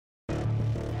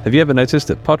Have you ever noticed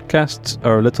that podcasts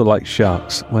are a little like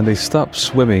sharks? When they stop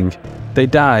swimming, they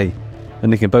die,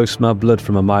 and they can both smell blood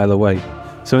from a mile away.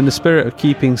 So in the spirit of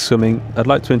keeping swimming, I'd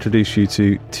like to introduce you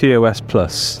to TOS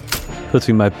Plus.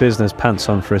 Putting my business pants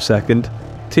on for a second,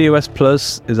 TOS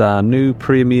Plus is our new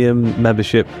premium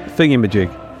membership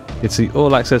thingamajig. It's the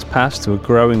all-access pass to a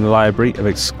growing library of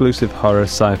exclusive horror,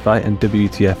 sci-fi and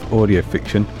WTF audio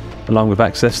fiction, along with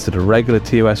access to the regular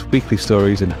TOS weekly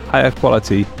stories in higher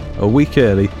quality, a week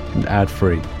early and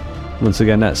ad-free. Once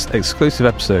again, that's exclusive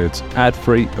episodes,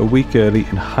 ad-free, a week early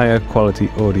and higher quality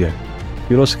audio.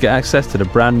 You'll also get access to the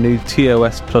brand new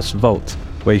TOS Plus Vault,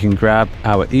 where you can grab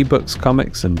our ebooks,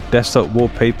 comics and desktop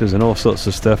wallpapers and all sorts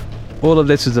of stuff. All of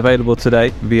this is available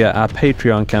today via our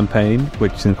Patreon campaign,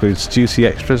 which includes juicy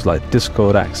extras like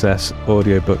Discord access,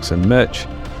 audiobooks and merch.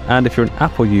 And if you're an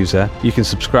Apple user, you can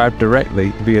subscribe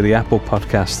directly via the Apple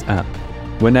Podcasts app.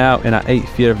 We're now in our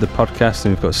 8th year of the podcast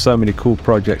and we've got so many cool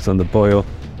projects on the boil,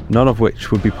 none of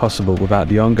which would be possible without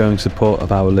the ongoing support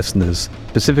of our listeners,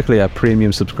 specifically our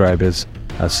premium subscribers,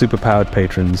 our superpowered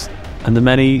patrons, and the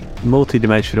many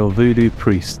multi-dimensional voodoo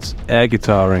priests air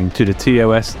guitaring to the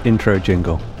TOS intro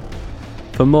jingle.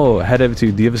 For more, head over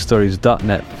to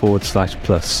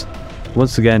theotherstories.net/plus.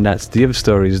 Once again, that's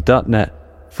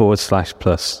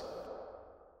theotherstories.net/plus.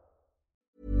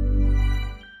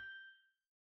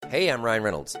 Hey, I'm Ryan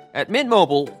Reynolds. At Mint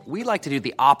Mobile, we like to do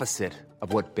the opposite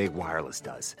of what Big Wireless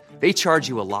does. They charge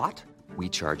you a lot, we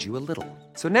charge you a little.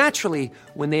 So naturally,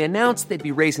 when they announced they'd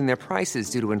be raising their prices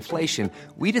due to inflation,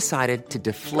 we decided to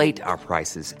deflate our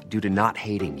prices due to not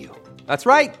hating you. That's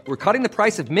right. We're cutting the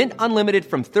price of Mint Unlimited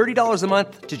from $30 a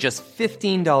month to just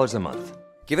 $15 a month.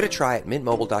 Give it a try at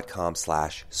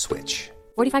mintmobile.com/switch.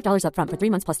 $45 up front for 3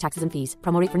 months plus taxes and fees.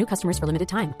 Promo rate for new customers for limited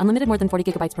time. Unlimited more than 40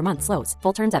 gigabytes per month slows.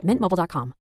 Full terms at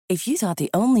mintmobile.com. If you thought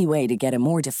the only way to get a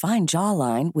more defined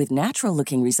jawline with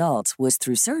natural-looking results was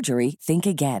through surgery, think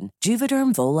again.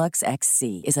 Juvederm Volux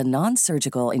XC is a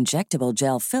non-surgical injectable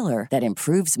gel filler that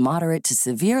improves moderate to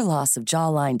severe loss of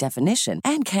jawline definition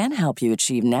and can help you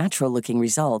achieve natural-looking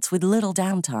results with little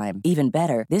downtime. Even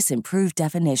better, this improved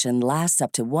definition lasts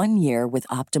up to 1 year with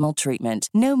optimal treatment.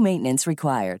 No maintenance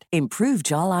required. Improve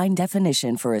jawline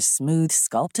definition for a smooth,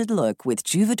 sculpted look with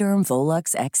Juvederm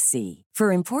Volux XC.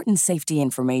 For important safety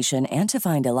information and to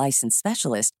find a licensed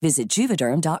specialist, visit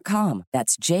Juvederm.com.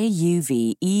 That's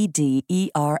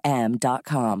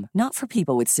JUVEDERM.com. Not for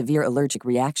people with severe allergic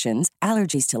reactions,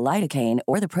 allergies to lidocaine,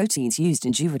 or the proteins used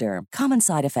in Juvederm. Common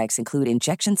side effects include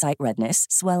injection site redness,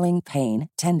 swelling, pain,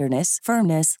 tenderness,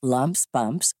 firmness, lumps,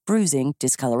 bumps, bruising,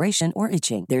 discoloration, or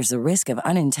itching. There's a risk of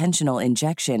unintentional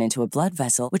injection into a blood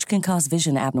vessel, which can cause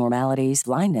vision abnormalities,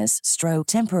 blindness, stroke,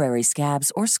 temporary scabs,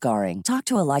 or scarring. Talk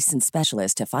to a licensed specialist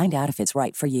to find out if it's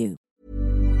right for you.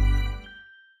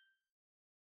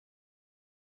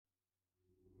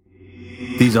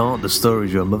 These aren't the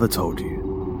stories your mother told you.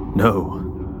 No,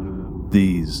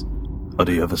 these are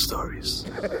the other stories.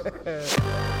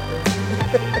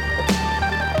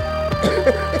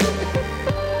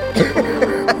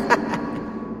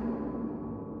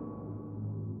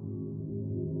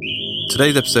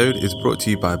 Today's episode is brought to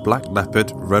you by Black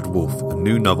Leopard, Red Wolf, a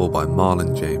new novel by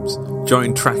Marlon James.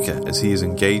 Join Tracker as he is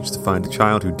engaged to find a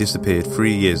child who disappeared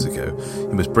 3 years ago.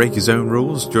 He must break his own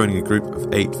rules, joining a group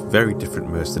of 8 very different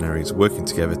mercenaries working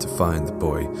together to find the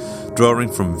boy. Drawing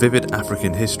from vivid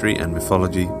African history and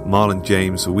mythology, Marlon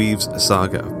James weaves a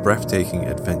saga of breathtaking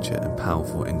adventure and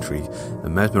powerful intrigue, a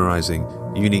mesmerizing,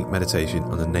 unique meditation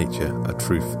on the nature of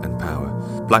truth and power.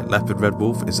 Black Leopard, Red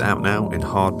Wolf is out now in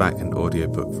hardback and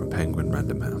audiobook from Penguin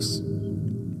Random House.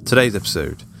 Today's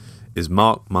episode is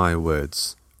Mark My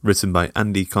Words, written by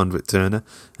Andy Convict Turner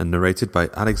and narrated by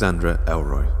Alexandra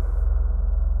Elroy.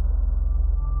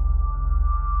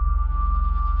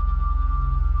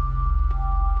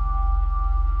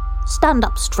 Stand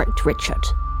up straight, Richard,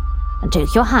 and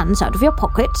take your hands out of your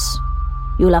pockets.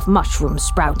 You'll have mushrooms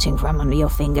sprouting from under your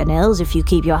fingernails if you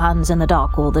keep your hands in the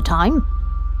dark all the time.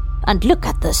 And look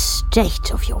at the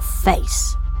state of your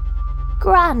face.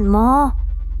 Grandma!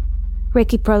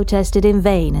 Ricky protested in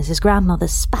vain as his grandmother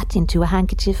spat into a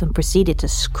handkerchief and proceeded to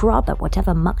scrub at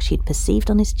whatever muck she'd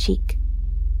perceived on his cheek.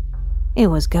 It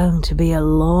was going to be a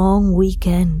long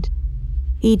weekend.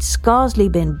 He'd scarcely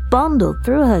been bundled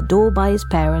through her door by his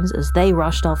parents as they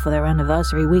rushed off for their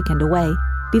anniversary weekend away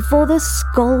before the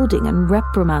scolding and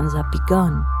reprimands had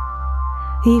begun.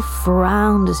 He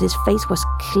frowned as his face was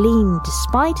clean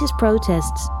despite his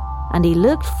protests, and he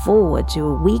looked forward to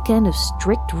a weekend of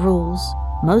strict rules,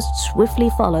 most swiftly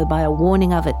followed by a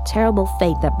warning of a terrible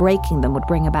fate that breaking them would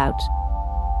bring about.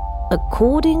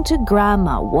 According to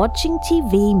Grandma, watching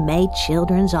TV made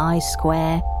children's eyes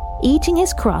square, eating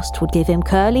his crust would give him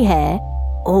curly hair,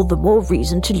 all the more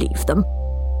reason to leave them.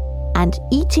 And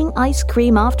eating ice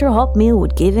cream after a hot meal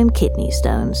would give him kidney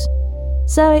stones.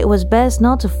 So it was best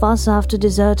not to fuss after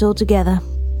dessert altogether.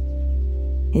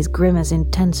 His grimace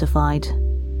intensified.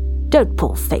 "Don't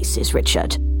pull faces,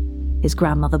 Richard," his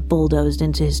grandmother bulldozed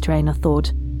into his train of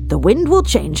thought. "The wind will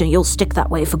change and you'll stick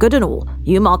that way for good and all.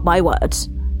 You mark my words."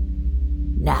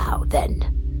 "Now then,"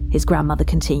 his grandmother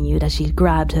continued as she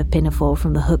grabbed her pinafore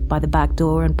from the hook by the back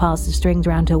door and passed the strings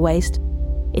round her waist.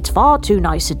 "It's far too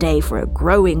nice a day for a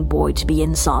growing boy to be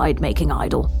inside making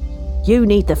idle. You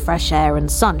need the fresh air and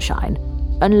sunshine.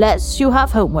 Unless you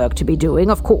have homework to be doing,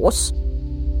 of course."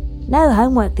 "No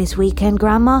homework this weekend,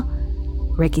 Grandma,"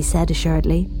 Ricky said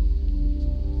assuredly.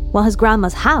 While his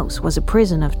grandma's house was a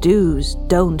prison of do's,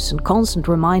 don'ts, and constant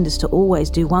reminders to always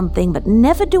do one thing but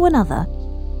never do another,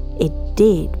 it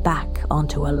did back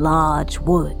onto a large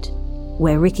wood,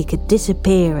 where Ricky could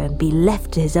disappear and be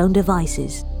left to his own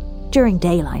devices, during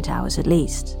daylight hours at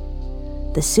least.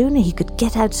 The sooner he could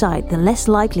get outside, the less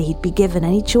likely he'd be given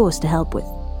any chores to help with.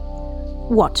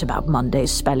 "What about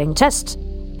Monday's spelling test?"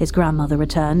 his grandmother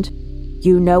returned.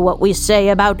 "You know what we say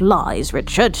about lies,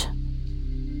 Richard."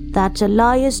 "That a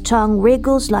liar's tongue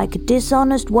wriggles like a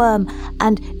dishonest worm,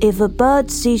 and if a bird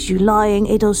sees you lying,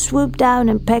 it'll swoop down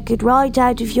and peck it right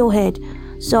out of your head.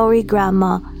 Sorry,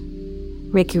 Grandma."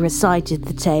 Ricky recited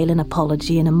the tale in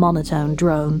apology in a monotone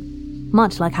drone,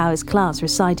 much like how his class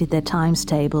recited their times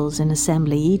tables in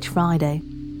assembly each Friday.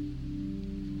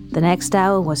 The next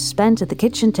hour was spent at the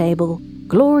kitchen table,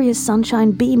 glorious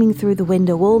sunshine beaming through the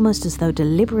window almost as though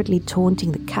deliberately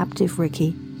taunting the captive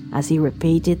Ricky as he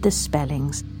repeated the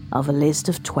spellings of a list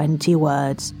of 20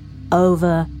 words,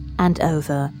 over and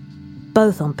over,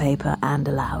 both on paper and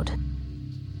aloud.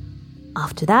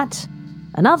 After that,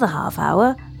 another half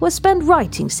hour was spent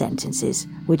writing sentences,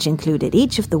 which included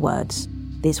each of the words.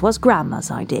 This was Grandma's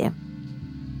idea.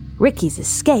 Ricky's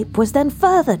escape was then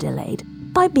further delayed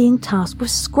by being tasked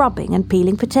with scrubbing and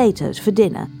peeling potatoes for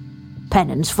dinner.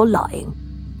 "Penance for lying,"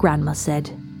 Grandma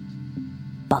said.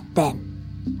 But then,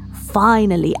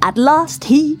 finally, at last,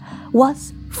 he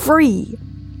was free.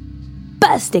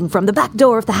 Bursting from the back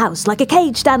door of the house like a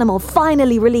caged animal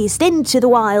finally released into the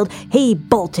wild, he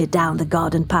bolted down the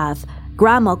garden path,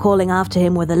 Grandma calling after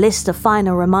him with a list of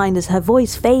final reminders, her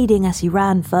voice fading as he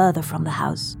ran further from the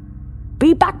house.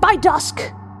 "Be back by dusk."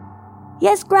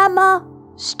 "Yes, Grandma."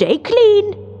 "Stay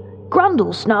clean.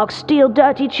 Grundle snarks steal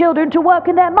dirty children to work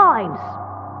in their mines."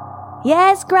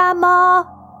 "Yes, Grandma."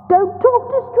 "Don't talk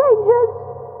to strangers."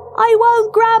 "I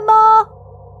won't, Grandma."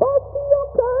 "Back to your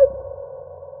place."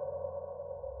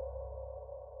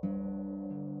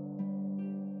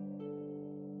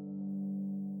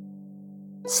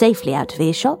 Safely out of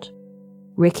earshot,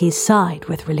 Ricky sighed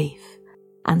with relief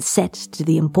and set to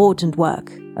the important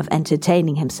work of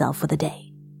entertaining himself for the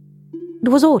day. It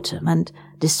was autumn, and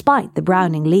despite the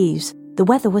browning leaves, the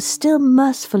weather was still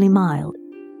mercifully mild,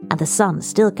 and the sun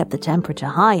still kept the temperature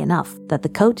high enough that the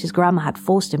coat his grandma had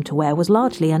forced him to wear was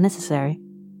largely unnecessary.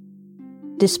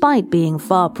 Despite being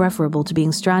far preferable to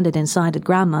being stranded inside at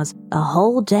Grandma's, a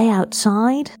whole day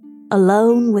outside,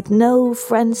 alone with no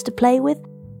friends to play with,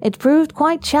 it proved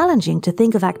quite challenging to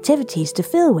think of activities to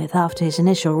fill with after his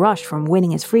initial rush from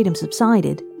winning his freedom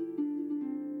subsided.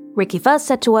 Ricky first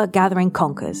set to work gathering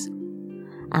conkers,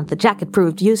 and the jacket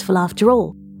proved useful after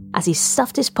all, as he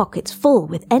stuffed his pockets full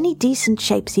with any decent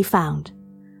shapes he found.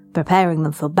 Preparing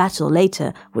them for battle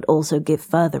later would also give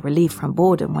further relief from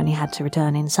boredom when he had to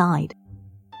return inside.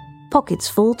 Pockets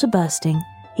full to bursting,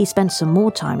 he spent some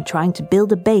more time trying to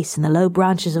build a base in the low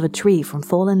branches of a tree from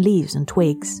fallen leaves and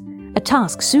twigs, a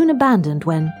task soon abandoned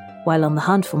when, while on the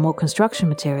hunt for more construction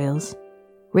materials,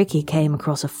 Ricky came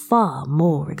across a far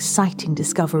more exciting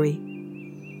discovery.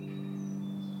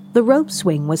 The rope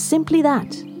swing was simply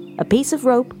that, a piece of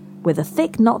rope with a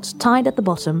thick knot tied at the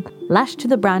bottom, lashed to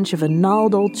the branch of a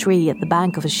gnarled old tree at the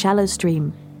bank of a shallow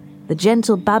stream, the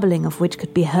gentle babbling of which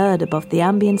could be heard above the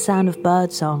ambient sound of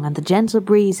birdsong and the gentle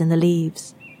breeze in the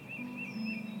leaves.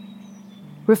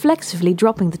 Reflexively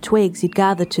dropping the twigs he'd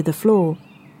gathered to the floor,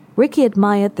 Ricky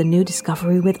admired the new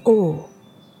discovery with awe,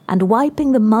 and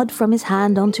wiping the mud from his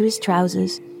hand onto his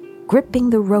trousers, gripping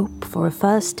the rope for a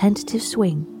first tentative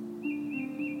swing.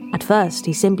 At first,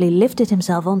 he simply lifted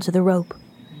himself onto the rope,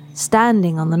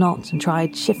 standing on the knot, and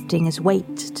tried shifting his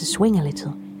weight to swing a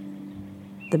little.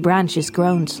 The branches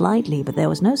groaned slightly, but there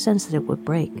was no sense that it would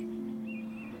break.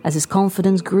 As his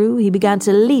confidence grew, he began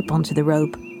to leap onto the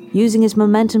rope, using his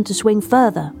momentum to swing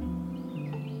further.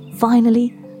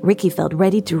 Finally, Ricky felt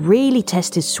ready to really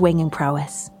test his swinging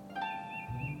prowess.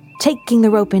 Taking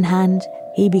the rope in hand,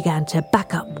 he began to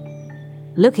back up.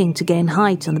 looking to gain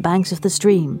height on the banks of the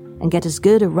stream and get as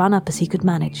good a run-up as he could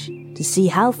manage to see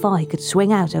how far he could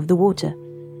swing out over the water.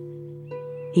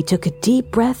 He took a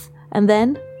deep breath and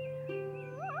then...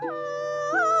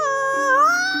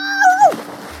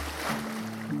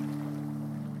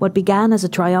 What began as a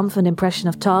triumphant impression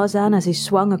of Tarzan as he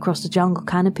swung across the jungle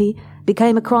canopy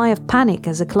became a cry of panic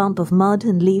as a clump of mud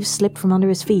and leaves slipped from under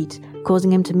his feet,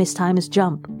 causing him to mistime his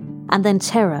jump, and then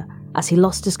terror as he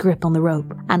lost his grip on the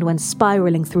rope and went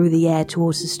spiraling through the air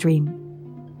towards the stream.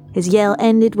 His yell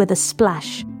ended with a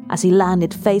splash as he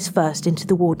landed face first into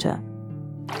the water.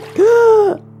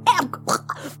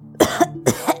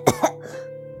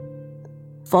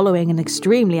 Following an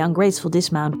extremely ungraceful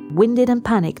dismount, winded and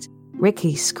panicked,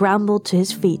 Ricky scrambled to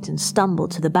his feet and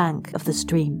stumbled to the bank of the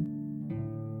stream.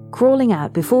 Crawling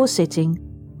out before sitting,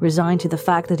 resigned to the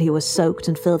fact that he was soaked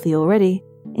and filthy already,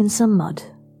 in some mud.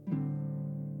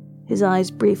 His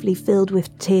eyes briefly filled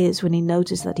with tears when he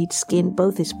noticed that he'd skinned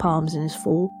both his palms in his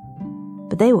fall,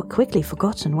 but they were quickly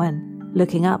forgotten when,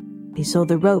 looking up, he saw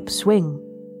the rope swing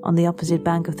on the opposite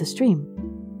bank of the stream.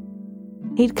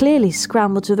 He'd clearly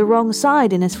scrambled to the wrong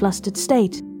side in his flustered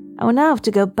state, and would now have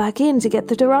to go back in to get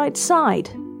to the right side.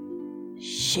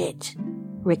 Shit,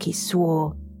 Ricky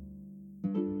swore.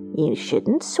 You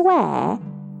shouldn't swear.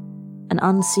 An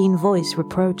unseen voice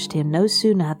reproached him no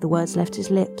sooner had the words left his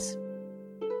lips.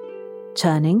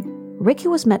 Turning, Ricky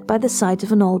was met by the sight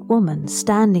of an old woman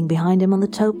standing behind him on the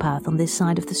towpath on this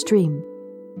side of the stream.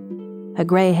 Her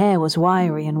grey hair was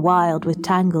wiry and wild with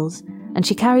tangles, and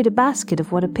she carried a basket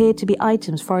of what appeared to be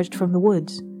items foraged from the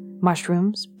woods.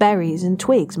 Mushrooms, berries, and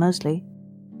twigs mostly.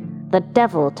 The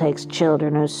devil takes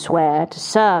children who swear to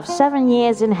serve 7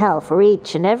 years in hell for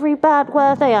each and every bad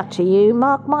word they utter you,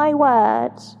 mark my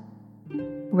words.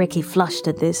 Ricky flushed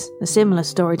at this, a similar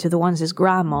story to the ones his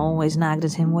grandma always nagged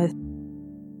at him with.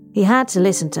 He had to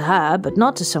listen to her, but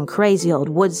not to some crazy old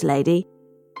woods lady.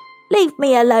 Leave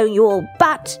me alone, you old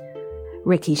bat!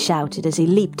 Ricky shouted as he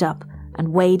leaped up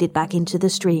and waded back into the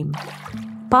stream,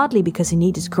 partly because he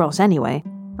needed to cross anyway,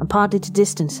 and partly to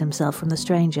distance himself from the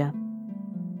stranger.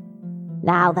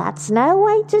 Now that's no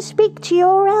way to speak to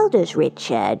your elders,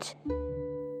 Richard,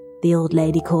 the old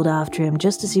lady called after him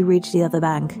just as he reached the other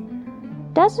bank.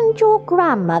 Doesn't your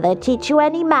grandmother teach you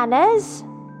any manners?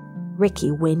 Ricky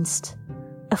winced.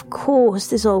 Of course,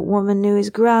 this old woman knew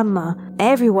his grandma.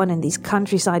 Everyone in these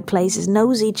countryside places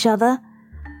knows each other.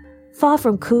 Far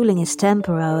from cooling his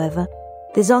temper, however,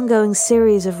 this ongoing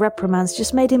series of reprimands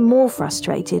just made him more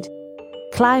frustrated.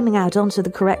 Climbing out onto the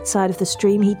correct side of the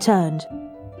stream, he turned.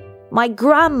 My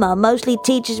grandma mostly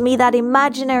teaches me that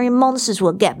imaginary monsters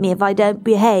will get me if I don't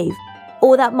behave,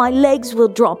 or that my legs will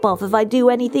drop off if I do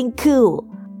anything cool.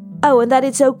 Oh, and that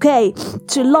it's okay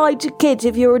to lie to kids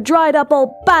if you're a dried-up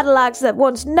old battle axe that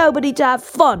wants nobody to have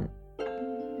fun.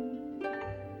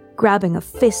 Grabbing a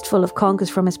fistful of conkers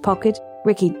from his pocket,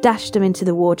 Ricky dashed them into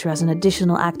the water as an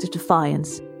additional act of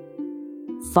defiance.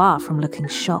 Far from looking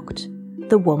shocked,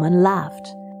 the woman laughed,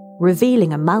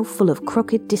 revealing a mouthful of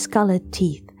crooked, discoloured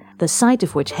teeth, the sight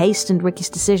of which hastened Ricky's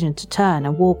decision to turn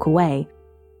and walk away.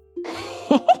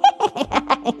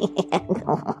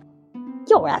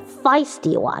 You're a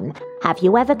feisty one. Have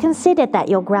you ever considered that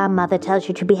your grandmother tells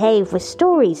you to behave with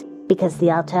stories because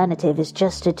the alternative is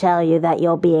just to tell you that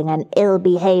you're being an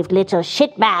ill-behaved little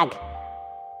shitbag?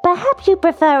 Perhaps you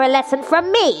prefer a lesson from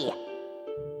me.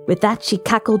 With that, she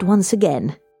cackled once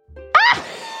again.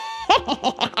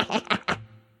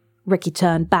 Ricky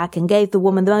turned back and gave the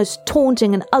woman the most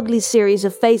taunting and ugly series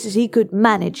of faces he could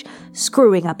manage,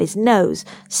 screwing up his nose,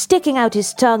 sticking out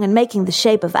his tongue and making the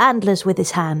shape of antlers with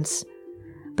his hands.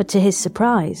 But to his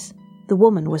surprise, the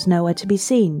woman was nowhere to be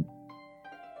seen,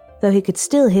 though he could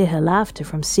still hear her laughter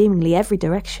from seemingly every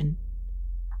direction.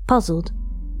 Puzzled,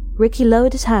 Ricky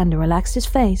lowered his hand and relaxed his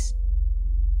face,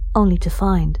 only to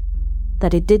find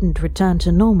that it didn't return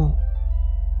to normal.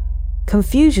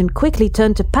 Confusion quickly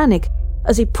turned to panic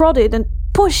as he prodded and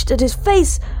pushed at his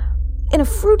face in a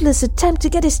fruitless attempt to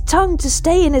get his tongue to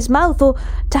stay in his mouth or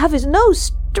to have his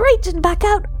nose straightened back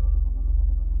out.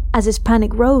 As his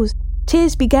panic rose,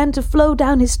 tears began to flow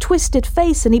down his twisted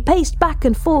face and he paced back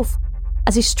and forth.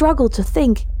 As he struggled to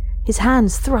think, his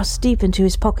hands thrust deep into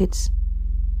his pockets.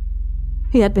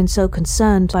 He had been so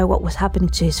concerned by what was happening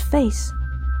to his face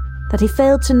that he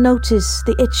failed to notice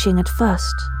the itching at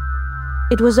first.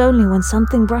 It was only when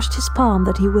something brushed his palm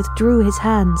that he withdrew his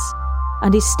hands,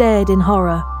 and he stared in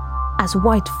horror as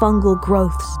white fungal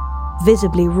growths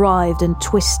visibly writhed and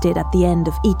twisted at the end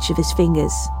of each of his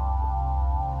fingers.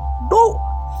 No!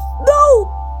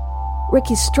 No!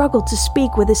 Ricky struggled to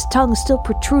speak with his tongue still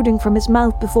protruding from his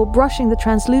mouth before brushing the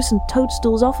translucent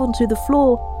toadstools off onto the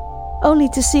floor. only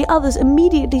to see others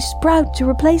immediately sprout to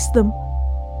replace them.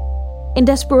 In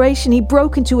desperation, he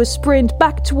broke into a sprint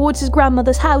back towards his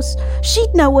grandmother's house.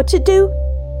 She'd know what to do.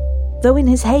 Though in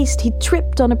his haste, he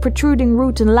tripped on a protruding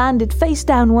root and landed face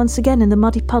down once again in the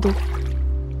muddy puddle.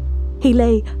 He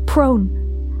lay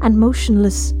prone and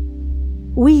motionless,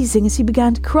 wheezing as he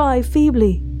began to cry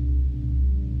feebly.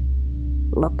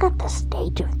 Look at the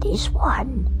state of this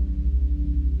one.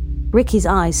 Ricky's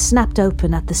eyes snapped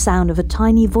open at the sound of a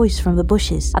tiny voice from the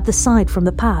bushes at the side from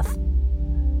the path.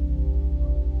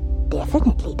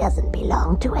 Definitely doesn't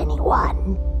belong to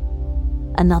anyone.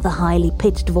 Another highly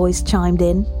pitched voice chimed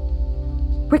in.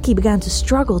 Ricky began to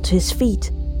struggle to his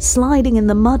feet, sliding in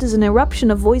the mud as an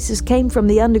eruption of voices came from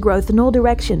the undergrowth in all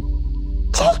directions.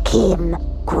 Take him!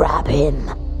 Grab him!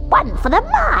 One for the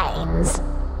mines!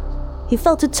 He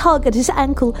felt a tug at his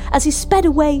ankle as he sped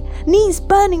away, knees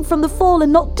burning from the fall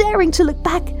and not daring to look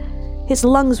back. His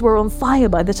lungs were on fire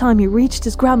by the time he reached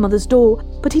his grandmother's door,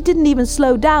 but he didn't even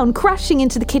slow down, crashing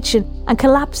into the kitchen and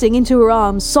collapsing into her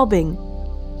arms, sobbing.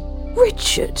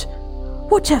 Richard,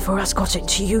 whatever has got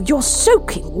into you? You're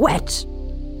soaking wet.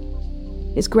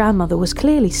 His grandmother was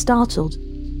clearly startled.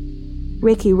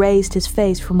 Ricky raised his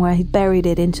face from where he'd buried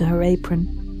it into her apron.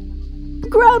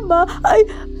 Grandma,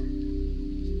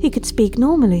 He could speak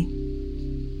normally.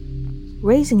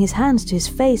 Raising his hands to his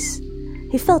face,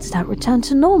 he felt it had returned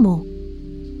to normal.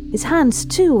 His hands,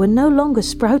 too, were no longer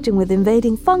sprouting with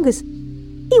invading fungus.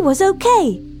 He was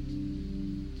okay.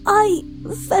 I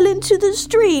fell into the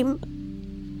stream.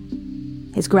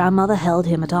 His grandmother held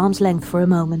him at arm's length for a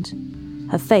moment.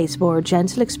 Her face bore a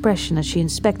gentle expression as she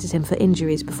inspected him for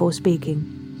injuries before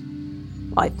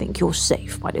speaking. I think you're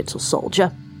safe, my little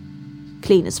soldier.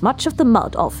 Clean as much of the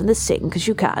mud off in the sink as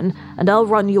you can, and I'll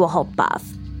run you a hot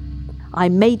bath. I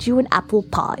made you an apple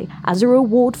pie as a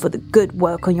reward for the good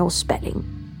work on your spelling.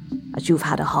 As you've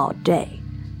had a hard day,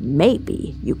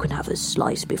 maybe you can have a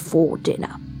slice before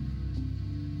dinner.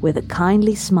 With a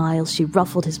kindly smile, she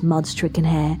ruffled his mud-stricken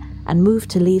hair and moved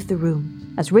to leave the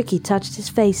room, as Ricky touched his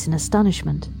face in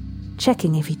astonishment,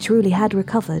 checking if he truly had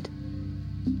recovered.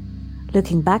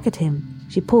 Looking back at him,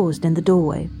 she paused in the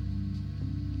doorway.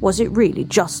 Was it really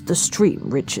just the stream,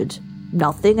 Richard?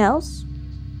 Nothing else?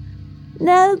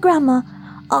 No, Grandma.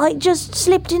 I just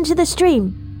slipped into the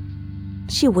stream.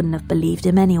 She wouldn't have believed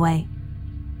him anyway.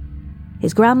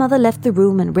 His grandmother left the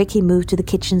room and Ricky moved to the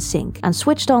kitchen sink and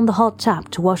switched on the hot tap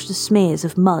to wash the smears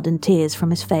of mud and tears from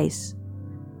his face.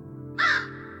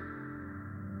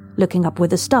 Looking up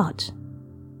with a start,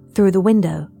 through the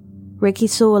window, Ricky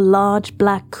saw a large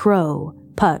black crow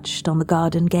perched on the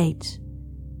garden gate.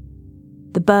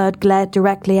 The bird glared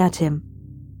directly at him,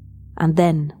 and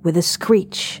then, with a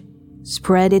screech,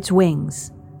 spread its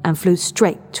wings and flew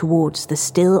straight towards the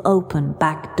still open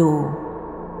back door.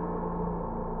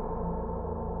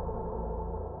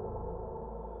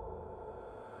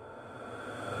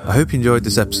 I hope you enjoyed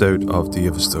this episode of The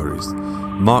Other Stories.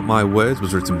 Mark My Words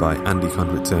was written by Andy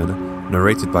Conduit Turner,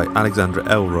 narrated by Alexandra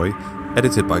Elroy,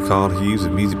 edited by Carl Hughes,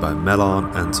 with music by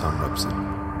Melan and Tom Robson.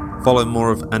 Follow more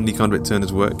of Andy Conduit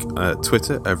Turner's work at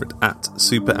Twitter over at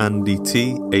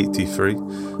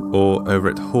SuperAndyT83 or over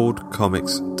at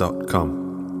hordecomics.com.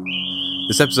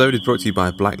 This episode is brought to you by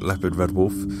Black Leopard Red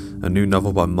Wolf, a new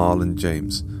novel by Marlon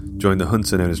James. Join the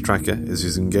hunter known as Tracker as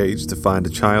he's engaged to find a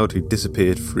child who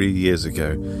disappeared 3 years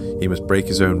ago. He must break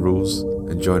his own rules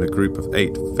and join a group of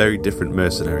 8 very different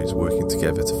mercenaries working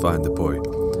together to find the boy.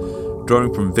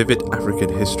 Drawing from vivid African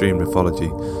history and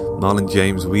mythology, Marlon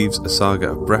James weaves a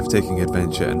saga of breathtaking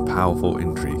adventure and powerful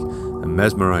intrigue, a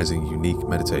mesmerizing, unique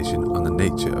meditation on the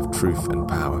nature of truth and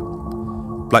power.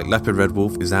 Black Leopard Red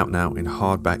Wolf is out now in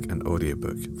hardback and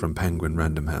audiobook from Penguin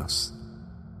Random House.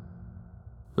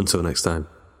 Until next time.